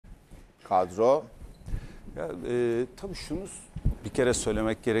kadro. Ya, tabii şunu bir kere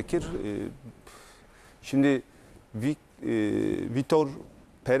söylemek gerekir. Şimdi Vitor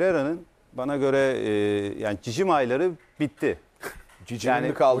Pereira'nın bana göre yani cicim ayları bitti. Cicim yani,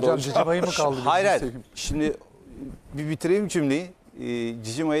 mi kaldı hocam? Cicim ayı mı kaldı? Hayır. Şimdi bir bitireyim cümleyi.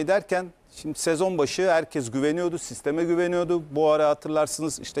 Cicim ayı derken şimdi sezon başı herkes güveniyordu, sisteme güveniyordu. Bu ara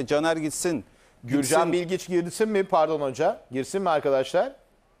hatırlarsınız işte Caner gitsin. Gürcan Bilgiç girsin mi? Pardon hoca. Girsin mi arkadaşlar?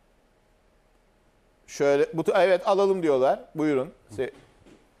 Şöyle evet alalım diyorlar. Buyurun.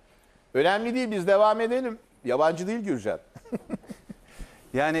 Önemli değil, biz devam edelim. Yabancı değil Gürcan.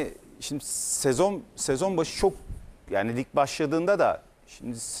 Yani şimdi sezon başı çok yani lig başladığında da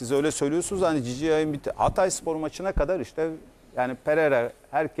şimdi siz öyle söylüyorsunuz hani Cici ayın bitti. Hatayspor maçına kadar işte yani Pereira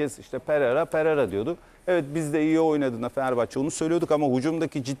herkes işte Pereira diyordu. Evet biz de iyi oynadığında Fenerbahçe onu söylüyorduk ama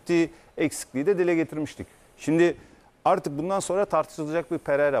hücumdaki ciddi eksikliği de dile getirmiştik. Şimdi artık bundan sonra tartışılacak bir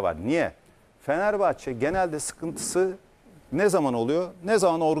Pereira var. Niye? Fenerbahçe genelde sıkıntısı ne zaman oluyor? Ne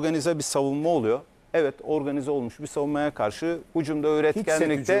zaman organize bir savunma oluyor? Evet organize olmuş bir savunmaya karşı hücumda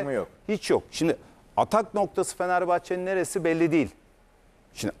üretkenlikte hiç yok. Şimdi atak noktası Fenerbahçe'nin neresi belli değil.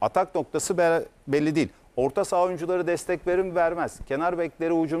 Şimdi atak noktası belli değil. Orta saha oyuncuları destek verir mi vermez. Kenar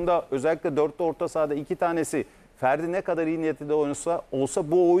bekleri hücumda özellikle dörtlü orta sahada 2 tanesi Ferdi ne kadar iyi niyetli de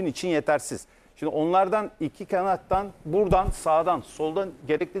olsa bu oyun için yetersiz. Şimdi onlardan 2 kanattan buradan sağdan soldan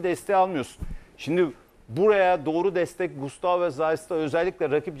gerekli desteği almıyorsun. Şimdi buraya doğru destek Gustavo ve Zayt'ta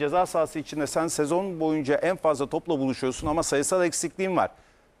özellikle rakip ceza sahası içinde sen sezon boyunca en fazla topla buluşuyorsun ama sayısal eksikliğin var.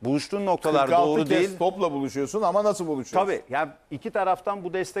 Buluştuğun noktalar doğru değil. 46 kez topla buluşuyorsun ama nasıl buluşuyorsun? Tabii yani iki taraftan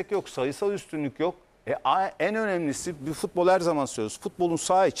bu destek yok. Sayısal üstünlük yok. En önemlisi bir futbol her zaman söylüyoruz. Futbolun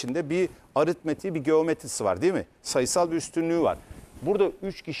saha içinde bir aritmetiği, bir geometrisi var değil mi? Sayısal bir üstünlüğü var. Burada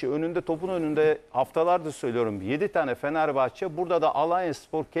 3 kişi önünde, topun önünde haftalardır söylüyorum. 7 tane Fenerbahçe. Burada da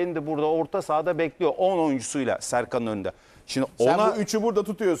Alanyaspor kendi burada orta sahada bekliyor. 10 oyuncusuyla Serkan'ın önünde. Şimdi sen bu 3'ü burada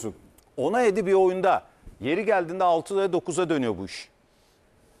tutuyorsun. 10'a 7 bir oyunda. Yeri geldiğinde 6'ya 9'a dönüyor bu iş.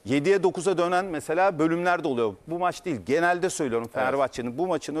 7'ye 9'a dönen mesela bölümler de oluyor. Bu maç değil. Genelde söylüyorum Fenerbahçe'nin. Evet. Bu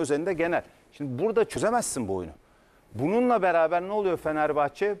maçın özelinde genel. Şimdi burada çözemezsin bu oyunu. Bununla beraber ne oluyor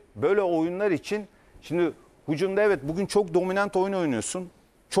Fenerbahçe? Böyle oyunlar için şimdi hücumda evet bugün çok dominant oyun oynuyorsun.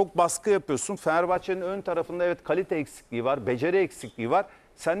 Çok baskı yapıyorsun. Fenerbahçe'nin ön tarafında evet kalite eksikliği var. Beceri eksikliği var.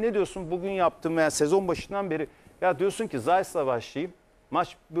 Sen ne diyorsun? Bugün yaptığım veya sezon başından beri ya diyorsun ki Zayt'la başlayayım.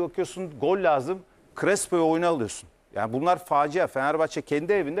 Maç bir bakıyorsun gol lazım. Crespo'yu oyuna alıyorsun. Yani bunlar facia. Fenerbahçe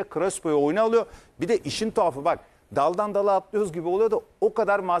kendi evinde Crespo'yu oyuna alıyor. Bir de işin tuhafı bak daldan dala atlıyoruz gibi oluyor da o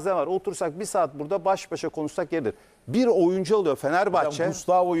kadar malzeme var. Otursak bir saat burada baş başa konuşsak yeridir. Bir oyuncu alıyor Fenerbahçe.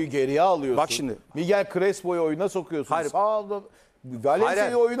 Gustavo'yu geriye alıyorsun. Bak şimdi. Miguel Crespo'yu oyuna sokuyorsun. Hayır. Sağda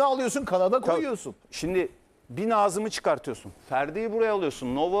Valencia'yı oyuna alıyorsun. Kanada koyuyorsun. Şimdi bir Nazım'ı çıkartıyorsun. Ferdi'yi buraya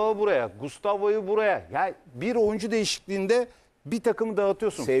alıyorsun. Nova'yı buraya. Gustavo'yu buraya. Yani bir oyuncu değişikliğinde bir takımı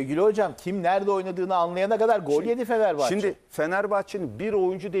dağıtıyorsun. Sevgili hocam kim nerede oynadığını anlayana kadar gol yedi Fenerbahçe. Şimdi Fenerbahçe'nin bir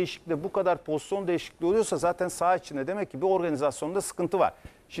oyuncu değişikliğinde bu kadar pozisyon değişikliği oluyorsa zaten saha içinde demek ki bir organizasyonda sıkıntı var.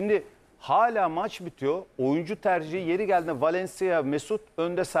 Şimdi hala maç bitiyor. Oyuncu tercihi yeri geldiğinde Valencia, Mesut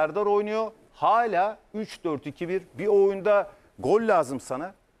önde Serdar oynuyor. Hala 3-4-2-1 bir oyunda gol lazım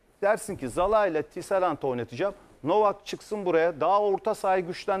sana. Dersin ki Zala ile Tisserant'ı oynatacağım. Novak çıksın buraya daha orta sahayı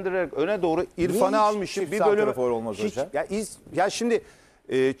güçlendirerek öne doğru İrfan'ı almışım. Bir bölüm olmaz hiç, hocam. ya şimdi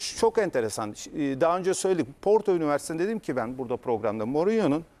çok enteresan. Daha önce söyledik. Porto Üniversitesi'nde dedim ki ben burada programda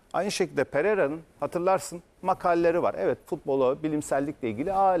Mourinho'nun aynı şekilde Pereira'nın hatırlarsın makaleleri var. Evet futbola, bilimsellikle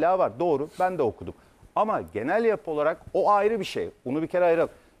ilgili hala var. Doğru ben de okudum. Ama genel yapı olarak o ayrı bir şey. Bunu bir kere ayıralım.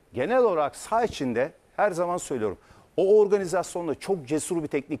 Genel olarak saha içinde her zaman söylüyorum. O organizasyonda çok cesur bir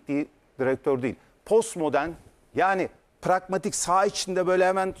teknik direktör değil. Postmodern yani pragmatik saha içinde böyle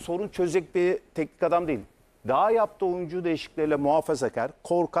hemen sorun çözecek bir teknik adam değil. Daha yaptığı oyuncu değişiklikleriyle muhafazakar,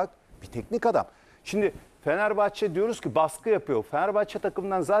 korkak bir teknik adam. Şimdi Fenerbahçe diyoruz ki baskı yapıyor. Fenerbahçe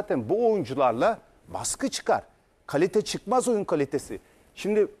takımından zaten bu oyuncularla baskı çıkar. Kalite çıkmaz oyun kalitesi.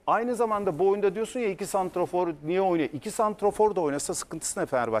 Şimdi aynı zamanda bu oyunda diyorsun ya 2 santrafor niye oynuyor? 2 santrafor da oynasa sıkıntısı ne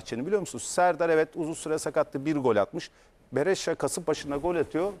Fenerbahçe'nin biliyor musunuz? Serdar evet uzun süre sakattı 1 gol atmış. Bereşa Kasımpaşa'na gol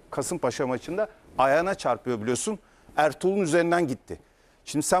atıyor. Kasımpaşa maçında ayağına çarpıyor biliyorsun. Ertuğrul'un üzerinden gitti.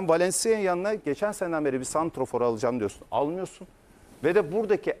 Şimdi sen Valencia'nın yanına geçen seneden beri bir santrafor alacağım diyorsun. Almıyorsun. Ve de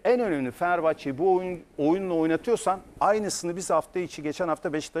buradaki en önemli Fenerbahçe'yi bu oyunla oynatıyorsan aynısını biz hafta içi geçen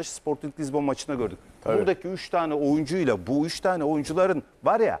hafta Beşiktaş Sporting Lisbon maçına gördük. Tabii. Buradaki 3 tane oyuncuyla bu 3 tane oyuncuların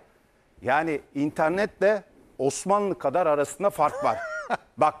var ya yani internetle Osmanlı kadar arasında fark var.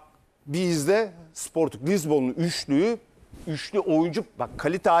 Bak bizde Sporting Lisbon'un üçlü oyuncu bak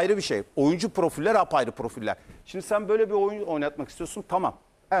kalite ayrı bir şey. Oyuncu profiller apayrı profiller. Şimdi sen böyle bir oyun oynatmak istiyorsun tamam.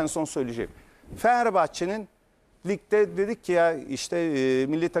 En son söyleyeceğim. Fenerbahçe'nin ligde dedik ki ya işte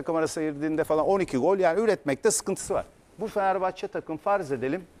milli takım arası girdiğinde falan 12 gol, yani üretmekte sıkıntısı var. Bu Fenerbahçe takım farz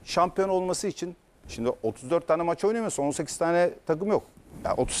edelim şampiyon olması için şimdi 34 tane maç oynamıyorsa 18 tane takım yok.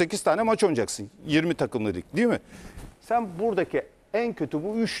 Yani 38 tane maç oynayacaksın 20 takımlı lig, değil mi? Sen buradaki en kötü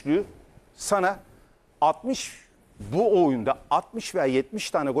bu üçlü sana 60 bu oyunda 60 veya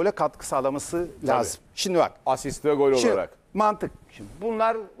 70 tane gole katkı sağlaması lazım. Şimdi bak. Asist ve gol Şimdi, olarak. mantık. Şimdi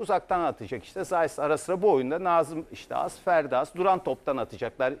bunlar uzaktan atacak işte. Zayis ara sıra bu oyunda Nazım işte az, Ferdi az. Duran toptan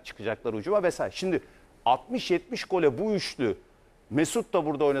atacaklar, çıkacaklar ucuma vesaire. Şimdi 60-70 gole bu üçlü Mesut da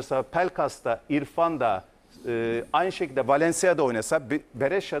burada oynasa, Pelkas da, İrfan da, aynı şekilde Valencia'da oynasa,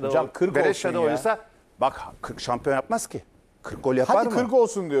 Bereşa'da oynasa bak 40 şampiyon yapmaz ki. 40 gol yapar Hadi mı? 40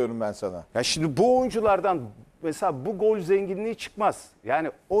 olsun diyorum ben sana. Ya şimdi bu oyunculardan mesela bu gol zenginliği çıkmaz.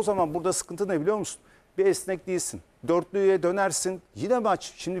 Yani o zaman burada sıkıntı ne biliyor musun? Bir esnek değilsin. Dörtlüye dönersin. Yine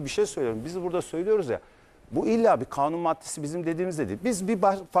maç. Şimdi bir şey söylüyorum. Biz burada söylüyoruz ya. Bu illa bir kanun maddesi bizim dediğimiz de değil. Biz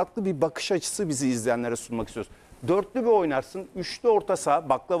farklı bir bakış açısı bizi izleyenlere sunmak istiyoruz. Dörtlü bir oynarsın. Üçlü orta saha,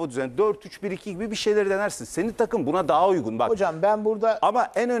 baklava düzeni. 4-3-1-2 gibi bir şeyleri denersin. Senin takım buna daha uygun. Bak. Hocam ben burada...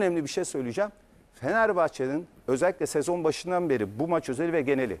 Ama en önemli bir şey söyleyeceğim. Fenerbahçe'nin özellikle sezon başından beri bu maç özeli ve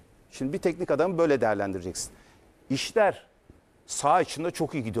geneli. Şimdi bir teknik adamı böyle değerlendireceksin. İşler saha içinde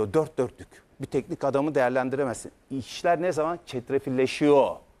çok iyi gidiyor. 4-4'lük. Bir teknik adamı değerlendiremezsin. İşler ne zaman?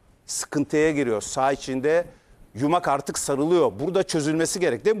 Çetrefilleşiyor. Sıkıntıya giriyor. Saha içinde yumak artık sarılıyor. Burada çözülmesi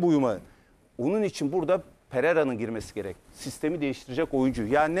gerek değil mi bu yumağı? Onun için burada Pereira'nın girmesi gerek. Sistemi değiştirecek oyuncu.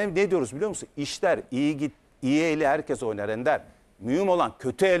 Yani ne diyoruz biliyor musun? İşler iyi eli herkes oynar Ender. Mühim olan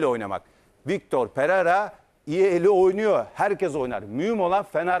kötü eli oynamak. Victor Pereira iyi eli oynuyor. Herkes oynar. Mühim olan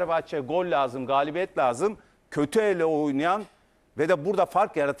Fenerbahçe gol lazım, galibiyet lazım. Kötü eli oynayan ve de burada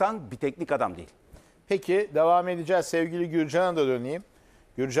fark yaratan bir teknik adam değil. Peki devam edeceğiz. Sevgili Gürcan'a da döneyim.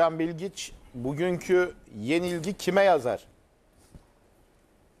 Gürcan Bilgiç bugünkü yenilgi kime yazar?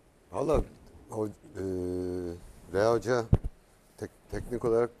 Valla Rea Hoca teknik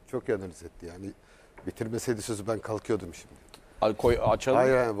olarak çok iyi analiz etti. Yani bitirmeseydi sözü ben kalkıyordum şimdi. Açalım.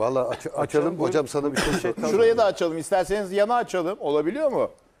 Hayır valla açalım. Hocam sana bir şey Şurayı da açalım. İsterseniz yana açalım. Olabiliyor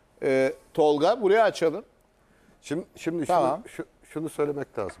mu? Tolga buraya açalım. Şimdi Tamam. şunu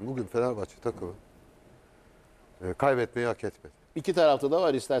söylemek lazım. Bugün Fenerbahçe takımı kaybetmeyi hak etmedi. İki tarafta da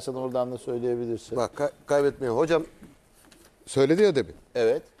var. İstersen oradan da söyleyebilirsin. Bak kaybetmeyi hocam söyledi ya demin.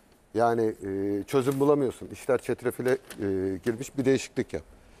 Evet. Yani çözüm bulamıyorsun. İşler çetrefile girmiş, bir değişiklik yap.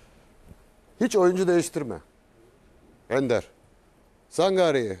 Hiç oyuncu değiştirme. Ender.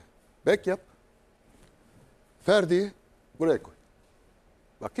 Sangare'yi bek yap. Ferdi'yi buraya koy.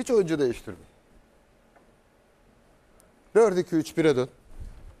 Bak hiç oyuncu değiştirme. 4-2-3-1'e dön.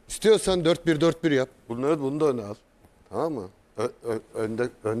 İstiyorsan 4-1-4-1 yap. Bunu da öne al. Tamam mı?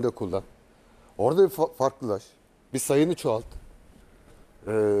 Önde kullan. Orada bir farklılaş. Bir sayını çoğalt.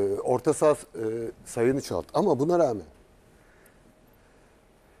 Orta saha sayını çoğalt. Ama buna rağmen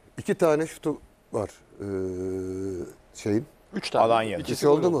 2 tane şutu var şeyin. 3 tane. Alanya. İkisi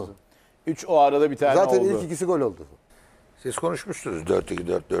oldu mu? 3 o arada bir tane Zaten oldu. ilk ikisi gol oldu. Siz konuşmuştunuz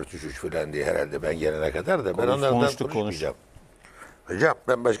 4-2-4, 4-3-3 falan diye herhalde ben gelene kadar da ben onlardan konuşmayacağım. Hocam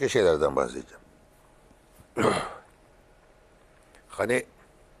ben başka şeylerden bahsedeceğim. Hani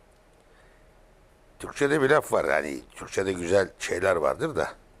Türkçe'de bir laf var, hani Türkçe'de güzel şeyler vardır da.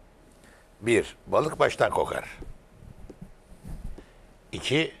 1. Balık baştan kokar.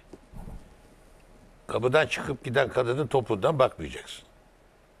 2. Kapıdan çıkıp giden kadının topuğundan bakmayacaksın.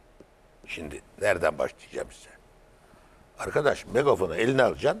 Şimdi nereden başlayacağım size? Arkadaş megafonu eline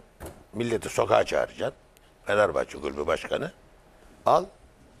alacaksın, milleti sokağa çağıracaksın. Fenerbahçe Kulübü Başkanı. Al,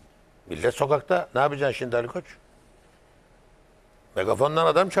 millet sokakta. Ne yapacaksın şimdi Ali Koç? Megafondan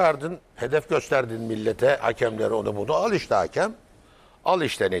adam çağırdın, hedef gösterdin millete, hakemlere onu bunu. Al işte hakem, al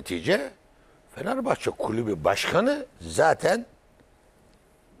işte netice. Fenerbahçe Kulübü Başkanı zaten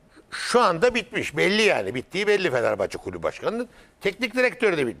şu anda bitmiş. Belli yani. Bittiği belli Fenerbahçe Kulübü Başkanı'nın. Teknik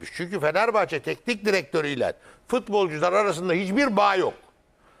direktörü de bitmiş. Çünkü Fenerbahçe teknik direktörüyle futbolcular arasında hiçbir bağ yok.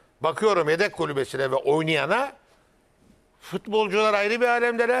 Bakıyorum yedek kulübesine ve oynayana, futbolcular ayrı bir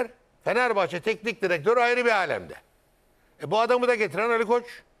alemdeler. Fenerbahçe teknik direktörü ayrı bir alemde. Bu adamı da getiren Ali Koç.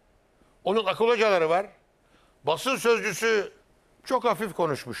 Onun akıl hocaları var. Basın sözcüsü çok hafif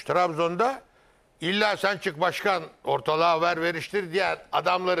konuşmuş Trabzon'da. İlla sen çık başkan, ortalığa veriştir diyen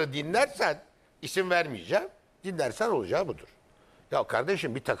adamları dinlersen, isim vermeyeceğim, dinlersen olacağı budur. Ya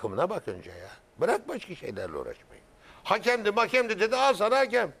kardeşim bir takımına bak önce ya. Bırak başka şeylerle uğraşmayı. Hakemdi dedi, al sana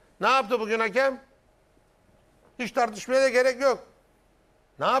hakem. Ne yaptı bugün hakem? Hiç tartışmaya da gerek yok.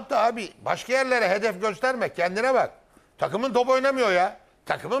 Ne yaptı abi? Başka yerlere hedef gösterme, kendine bak. Takımın top oynamıyor ya.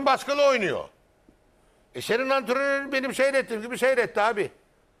 Takımın baskılı oynuyor. Senin antrenörün benim seyrettiğim gibi seyretti abi.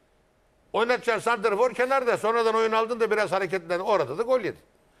 Oynatacaksın santrafor kenarda. Sonradan oyun aldın da biraz hareketlen. Orada da gol yedin.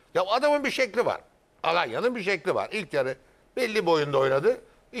 Ya adamın bir şekli var. Alanya'nın bir şekli var. İlk yarı belli bir oyunda oynadı.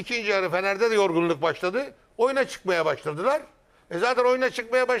 İkinci yarı Fener'de de yorgunluk başladı. Oyuna çıkmaya başladılar. Zaten oyuna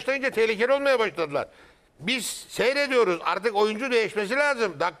çıkmaya başlayınca tehlikeli olmaya başladılar. Biz seyrediyoruz. Artık oyuncu değişmesi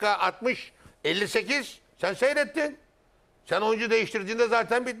lazım. Dakika 60, 58. Sen seyrettin. Sen oyuncu değiştirdiğinde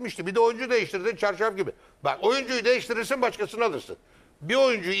zaten bitmişti. Bir de oyuncu değiştirdin çarşaf gibi. Bak oyuncuyu değiştirirsin başkasını alırsın. Bir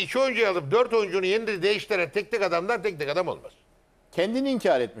oyuncuyu, iki oyuncuyu alıp dört oyuncunun yerini değiştiren tek adamlar tek adam olmaz. Kendini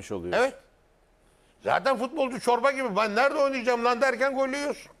inkar etmiş oluyor. Evet. Zaten futbolcu çorba gibi. Ben nerede oynayacağım lan derken gol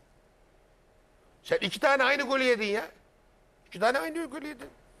yiyorsun. Sen iki tane aynı golü yedin ya. İki tane aynı golü yedin.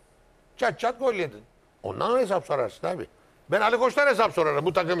 Çat çat gol yedin. Ondan hesap sorarsın abi. Ben Ali Koç'tan hesap sorarım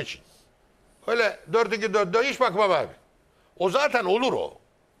bu takım için. Öyle 4-2-4-4 hiç bakmam abi. O zaten olur o.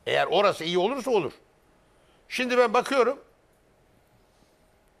 Eğer orası iyi olursa olur. Şimdi ben bakıyorum.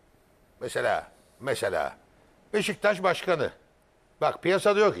 Mesela Beşiktaş Başkanı. Bak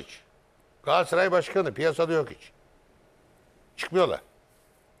piyasada yok hiç. Galatasaray Başkanı piyasada yok hiç. Çıkmıyorlar.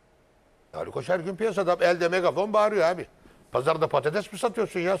 Ali Koç her gün piyasada elde megafon bağırıyor abi. Pazarda patates mi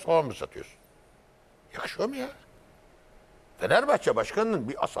satıyorsun ya soğan mı satıyorsun? Yakışıyor mu ya? Fenerbahçe Başkanı'nın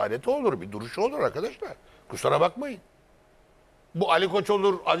bir asaleti olur, bir duruşu olur arkadaşlar. Kusura bakmayın. Bu Ali Koç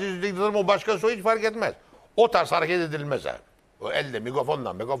olur, Aziz Yıldırım o başkası hiç fark etmez. O tarz hareket edilmez abi. O elde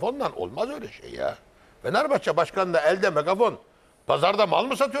megafonla olmaz öyle şey ya. Fenerbahçe Başkanı da elde megafon. Pazarda mal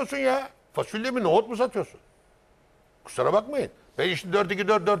mı satıyorsun ya? Fasulye mi, nohut mu satıyorsun? Kusura bakmayın. Ben işte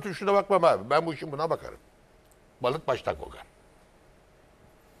 4-2-4-4-3'üne bakmam abi. Ben bu işin buna bakarım. Balık baştan kokar.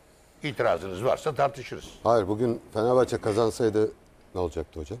 İtirazınız varsa tartışırız. Hayır, bugün Fenerbahçe kazansaydı ne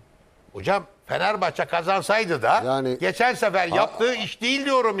olacaktı hocam? Hocam Fenerbahçe kazansaydı da Yani- geçen sefer yaptığı iş değil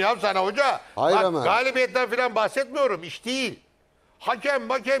diyorum ya sana hoca. Hayır Bak, ama- galibiyetten falan bahsetmiyorum. İş değil.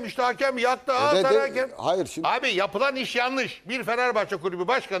 Hakem işte hakem yaktı. Evet, Sana evet. hakem. Hayır, şimdi- Abi yapılan iş yanlış. Bir Fenerbahçe kulübü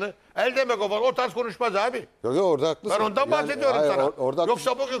başkanı elde megafon o tarz konuşmaz abi. Yok orada haklısın. Ben ondan bahsediyorum hayır, sana. orada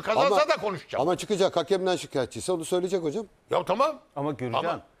Yoksa haklısın. bugün kazansa Ama- da konuşacağım. Ama çıkacak hakemden şikayetçiyse onu söyleyecek hocam. Ya tamam. Ama Gürcan,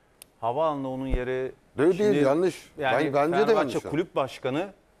 Ama- havaalanı onun yeri... Değil, yanlış. Yani Bence de Fenerbahçe yanlış o. kulüp başkanı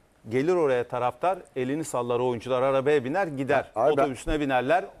gelir oraya taraftar, elini sallar oyuncular arabaya biner gider. Hayır, ben- Otobüsüne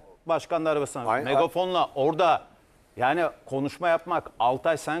binerler, başkan da arabasına. Aynen. Megafonla orada yani konuşma yapmak,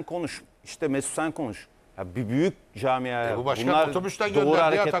 Altay sen konuş, işte Mesut sen konuş. Ya bir büyük camiaya bu başkan bunlar otobüsten doğru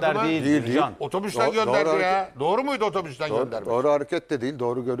gönderdi ya hareketler takıma. değil. Değil. Gürcan. Otobüsten Doğru gönderdi ya. hareket. Doğru muydu otobüsten göndermek? Doğru hareket de değil,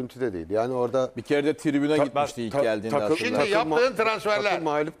 doğru görüntü de değil. Yani orada Bir kere de tribüne gitmişti ilk geldiğinde takım- hatırlar. Şimdi yaptığın transferler- Takım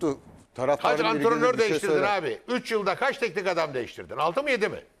mağluptu. Taraftarın Kaç ilgili antrenör bir şey değiştirdin söyle. abi? 3 yılda kaç teknik adam değiştirdin? 6 mı 7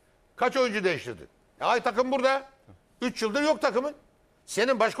 mi? Kaç oyuncu değiştirdin? Ay takım burada. 3 yıldır yok takımın.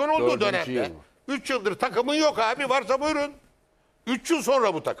 Senin başkan olduğu Dördüncü dönemde. yıl. 3 yıldır takımın yok abi. Varsa buyurun. 3 yıl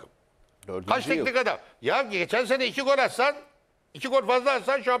sonra bu takım. Dördüncü Kaç yıl. teknik adam? Ya geçen sene 2 gol atsan, 2 gol fazla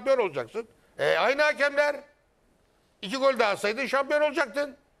atsan şampiyon olacaksın. Aynı hakemler. 2 gol daha atsaydın şampiyon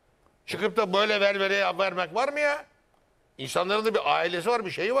olacaktın. Çıkıp da böyle vermek var mı ya? İnsanların da bir ailesi var,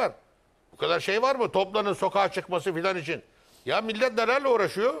 bir şeyi var. Bu kadar şey var mı? Toplanın sokağa çıkması filan için. Ya millet nelerle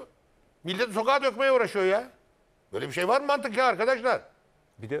uğraşıyor? Millet sokağa dökmeye uğraşıyor ya. Böyle bir şey var mı mantık ya arkadaşlar?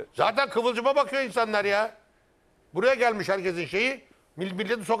 Bir de Zaten kıvılcıma bakıyor insanlar ya. Buraya gelmiş herkesin şeyi.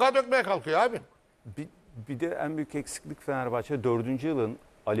 Milleti sokağa dökmeye kalkıyor abi. Bir de en büyük eksiklik Fenerbahçe 4. yılın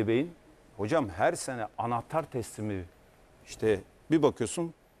Ali Bey'in hocam her sene anahtar teslimi işte bir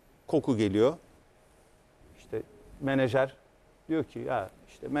bakıyorsun koku geliyor. İşte menajer diyor ki ya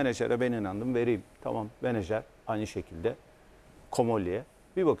işte menajere ben inandım vereyim. Tamam menajer aynı şekilde Komolli'ye.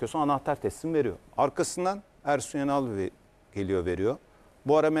 Bir bakıyorsun anahtar teslim veriyor. Arkasından Ersun Yanal geliyor veriyor.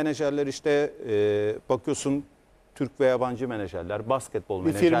 Bu ara menajerler işte bakıyorsun Türk ve yabancı menajerler, basketbol Bir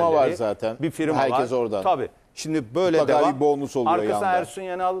menajerleri. firma var zaten. Bir firma Herkes var. oradan. Tabii. Şimdi böyle Mutlaka devam. bir bonus oluyor Arkasına yanda. Ersun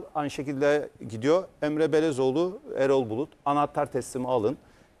Yanal aynı şekilde gidiyor. Emre Belezoğlu, Erol Bulut anahtar teslimi alın.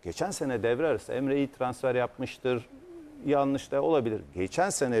 Geçen sene devre arası Emre iyi transfer yapmıştır. Yanlış da olabilir. Geçen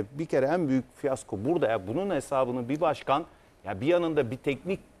sene bir kere en büyük fiyasko burada ya bunun hesabını bir başkan ya bir yanında bir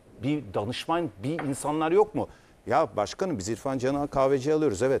teknik bir danışman bir insanlar yok mu? Ya başkanım biz İrfan Can'a kahveci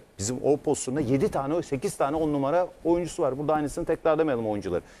alıyoruz. Evet bizim o pozisyonda 7 tane 8 tane 10 numara oyuncusu var. Burada aynısını tekrarlamayalım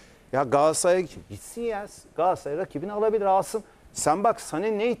oyuncuları. Ya Galatasaray'a gitsin ya. Galatasaray rakibini alabilir alsın. Sen bak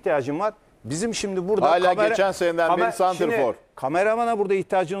senin ne ihtiyacın var? Bizim şimdi burada Hala geçen seneden beri santrfor. Şimdi kameramana burada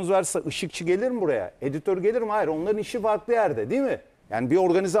ihtiyacınız varsa ışıkçı gelir mi buraya? Editör gelir mi? Hayır onların işi farklı yerde değil mi? Yani bir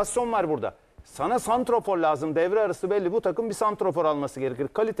organizasyon var burada. Sana santrofor lazım devre arası belli bu takım bir santrofor alması gerekir.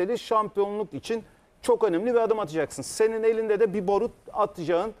 Kaliteli şampiyonluk için çok önemli bir adım atacaksın. Senin elinde de bir boru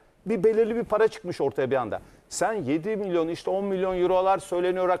atacağın bir belirli bir para çıkmış ortaya bir anda. Sen 7 milyon işte 10 milyon eurolar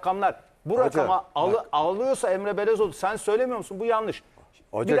söyleniyor rakamlar. Bu Hocam, rakama alıyorsa Emre Belezoğlu sen söylemiyor musun? Bu yanlış.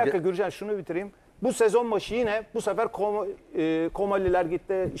 Hoca, Bir dakika Gürcan şunu bitireyim. Bu sezon başı yine bu sefer Komaliler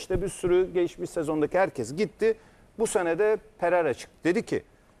gitti. İşte bir sürü geçmiş sezondaki herkes gitti. Bu sene de Pereira çıktı. Dedi ki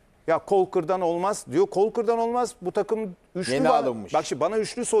ya kol kırdan olmaz diyor. Kol kırdan olmaz. Bu takım üçlü Yeni alınmış. Bak şimdi bana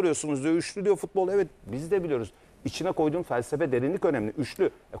üçlü soruyorsunuz diyor. Üçlü diyor futbol. Evet biz de biliyoruz. İçine koyduğun felsefe, derinlik önemli. Üçlü.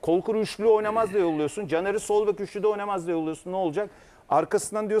 Kol kırı üçlü oynamaz diye yolluyorsun. Caner'i sol bek üçlüde oynamaz diye yolluyorsun. Ne olacak?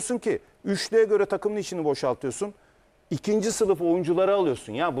 Arkasından diyorsun ki üçlüye göre takımın içini boşaltıyorsun. İkinci sınıf oyuncuları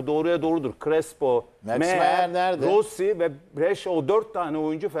alıyorsun. Ya bu doğruya doğrudur. Crespo, Meyer nerede? Rossi ve Breş o 4 tane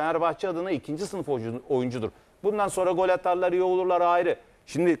oyuncu Fenerbahçe adına ikinci sınıf oyuncudur. Bundan sonra gol atarlar, iyi olurlar ayrı.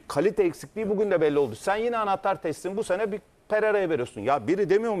 Şimdi kalite eksikliği bugün de belli oldu. Sen yine anahtar testin bu sene bir Pereira'ya veriyorsun. Ya biri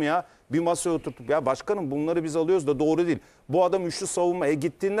demiyor mu ya bir masaya oturtup ya başkanım bunları biz alıyoruz da doğru değil. Bu adam üçlü savunma.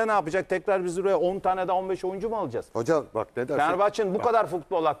 Gittiğinde ne yapacak? Tekrar biz buraya 10 tane daha 15 oyuncu mu alacağız? hocam bak ne dersin? Fenerbahçe'nin bu kadar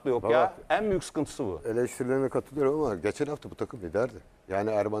futbol aklı yok Baba. ya. En büyük sıkıntısı bu. Eleştirilerine katılıyorum ama geçen hafta bu takım liderdi. Yani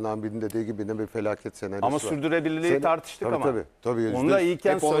Erman abinin dediği gibi ne bir felaket senaryosu Ama var. sürdürülebilirliği tartıştık tabii, ama. Tabii Onu da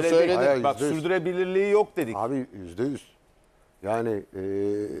iyiyken Hep onu söyledik. söyledik. Hayır, Bak %100. sürdürülebilirliği yok dedik. Abi %100. Yani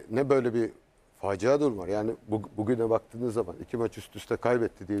ne böyle bir facia durum var. Yani bugüne baktığınız zaman 2 maç üst üste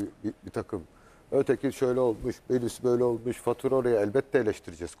kaybetti diye bir takım. Öteki şöyle olmuş, Belis böyle olmuş. Fatura oraya elbette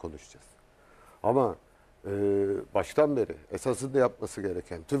eleştireceğiz, konuşacağız. Ama baştan beri esasında yapması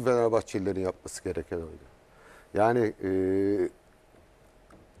gereken, tüm Fenerbahçelilerin yapması gereken oydu. Yani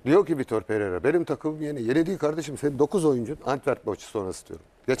diyor ki Vitor Pereira, benim takımım yeni. Yeni değil kardeşim, senin 9 oyuncun Antwerp maçı sonrası diyorum.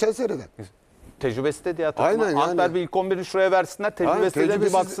 Geçen seneden. Tecrübesi de diye takıma. Aynen yani. Antwerp'i ilk 11'i şuraya versinler. Tecrübesi de bir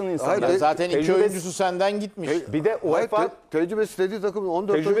tecrübesiz- baksın insanlar. Hayır, Zaten iki Tecrübesi- oyuncusu senden gitmiş. Bir de UEFA Tecrübesi dediği takımın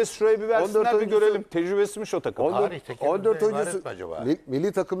 14 tecrübesi şuraya bir versinler 14 bir görelim. Tecrübesiymiş o takım. 14, Tarih 14 ibaret oyuncusu mi acaba?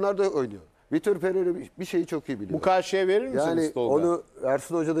 milli takımlarda oynuyor. Vitor Pereira bir şeyi çok iyi biliyor. Bu karşıya verir misiniz Yani Tolga? onu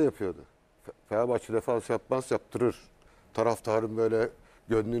Ersun Hoca da yapıyordu. Fenerbahçe defans yapmaz, yaptırır. Taraftarın böyle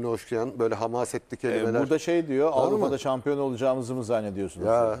gönlünü hoşlayan böyle hamasetli kelimeler. Burada şey diyor, Tamam mı? Avrupa'da şampiyon olacağımızı mı zannediyorsunuz?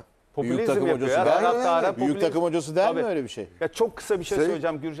 Ya Popülizm Büyük takım yapıyor hocası ya. der mi? Taraftara Büyük popülizm- takım hocası der mi Tabii. öyle bir şey? Ya çok kısa bir şey Şey-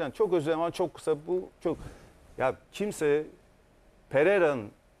 söyleyeceğim Gürcan. Çok özür dilerim ama çok kısa. Bu çok. Ya kimse Pereira'nın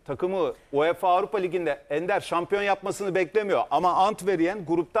takımı UEFA Avrupa Ligi'nde Ender şampiyon yapmasını beklemiyor. Ama Antwerp'in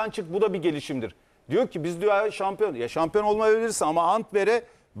gruptan çık bu da bir gelişimdir. Diyor ki biz diyor şampiyon. Ya şampiyon olmayabilirsin ama Antwerp'e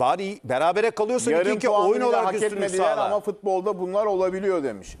bari berabere kalıyorsa Yarım ki puan oyun bile olarak hak üstünlük etmediler sağla. ama futbolda bunlar olabiliyor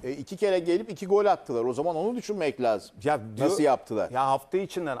demiş. 2 kere gelip 2 gol attılar. O zaman onu düşünmek lazım. Ya diyor- Nasıl yaptılar? Ya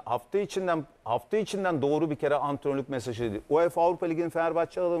hafta içinden doğru bir kere antrenörlük mesajı dedi. UEFA Avrupa Ligi'nin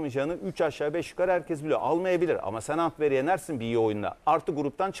Fenerbahçe alamayacağını 3 aşağı 5 yukarı herkes biliyor. Almayabilir ama sen Antwerp'i yenersin bir iyi oyunla. Artı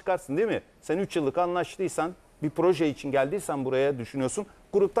gruptan çıkarsın değil mi? Sen 3 yıllık anlaştıysan bir proje için geldiysen buraya düşünüyorsun.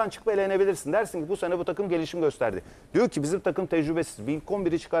 Gruptan çıkıp elenebilirsin. Dersin ki bu sene bu takım gelişim gösterdi. Diyor ki bizim takım tecrübesiz. Bir ilk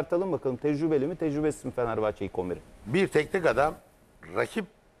 11'i çıkartalım bakalım. Tecrübeli mi tecrübesiz mi Fenerbahçe ilk 11'i? Bir teknik adam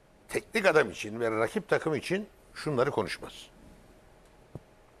teknik adam için ve rakip takım için şunları konuşmaz.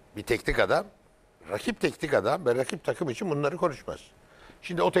 Bir teknik adam teknik adam ve rakip takım için bunları konuşmaz.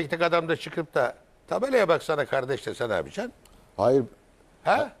 Şimdi o teknik adam da çıkıp da tabelaya baksana kardeş de sen ne yapacaksın? hayır,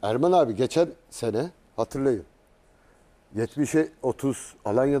 Ha? Erman abi geçen sene hatırlayın. 70'e 30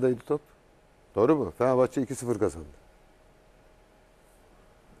 Alanya'daydı top. Doğru mu? Fenerbahçe 2-0 kazandı.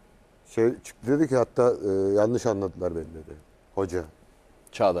 Çıktı dedi ki hatta yanlış anladılar beni dedi. Hoca,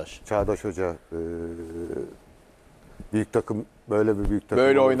 Çağdaş. Çağdaş Hoca büyük takım böyle bir büyük takım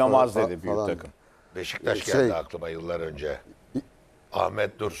Böyle olur oynamaz falan- dedi büyük falan. takım. Beşiktaş Şey- geldi aklıma yıllar önce.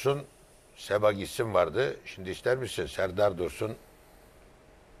 Ahmet Dursun, Seba gitsin vardı. Şimdi ister misin Serdar Dursun,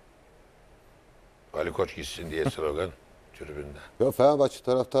 Ali Koç gitsin diye slogan tribünde. Ya Fenerbahçe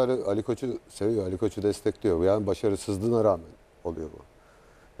taraftarı Ali Koç'u seviyor, Ali Koç'u destekliyor. Yani başarısızlığına rağmen oluyor bu.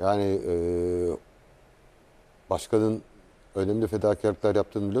 Yani başkanın önemli fedakarlıklar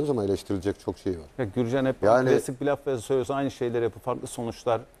yaptığını biliyoruz ama eleştirilecek çok şey var. Ya Gürcan hep Yani- klasik bir laf söylüyorsa aynı şeyleri yapıp farklı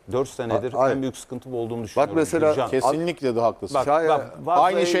sonuçlar 4 senedir Hayır. en büyük sıkıntı bu olduğunu düşünüyorum. mesela- Gürcan. Kesinlikle de haklısın. Şayet-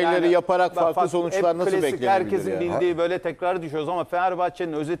 Aynı şeyleri yaparak farklı sonuçlar hep nasıl klasik, beklenebilir herkesin ya? bildiği böyle tekrar düşüyoruz ama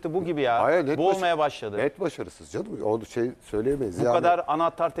Fenerbahçe'nin özeti bu gibi ya. Hayır, net bu olmaya başladı. Net başarısız canım. O şey söyleyemeyiz. Bu yani, kadar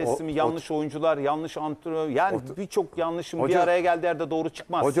anahtar teslimi, o- yanlış oyuncular, yanlış antrenör. Yani birçok yanlışın bir Hoca- araya geldiği yerde doğru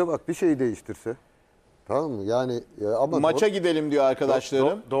çıkmaz. Hoca bak bir şeyi değiştirse. Tamam mı? Yani ama Maça gidelim diyor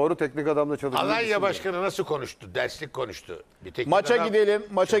arkadaşlarım. doğru teknik adamla çalışıyor. Alanya Başkanı nasıl konuştu? Derslik konuştu. Bir teknik Maça adam- gidelim,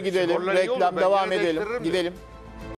 maça Şimdi gidelim. sporlar iyi olur, Reklam ben devam yine edelim. değiştiririm diyor. Gidelim.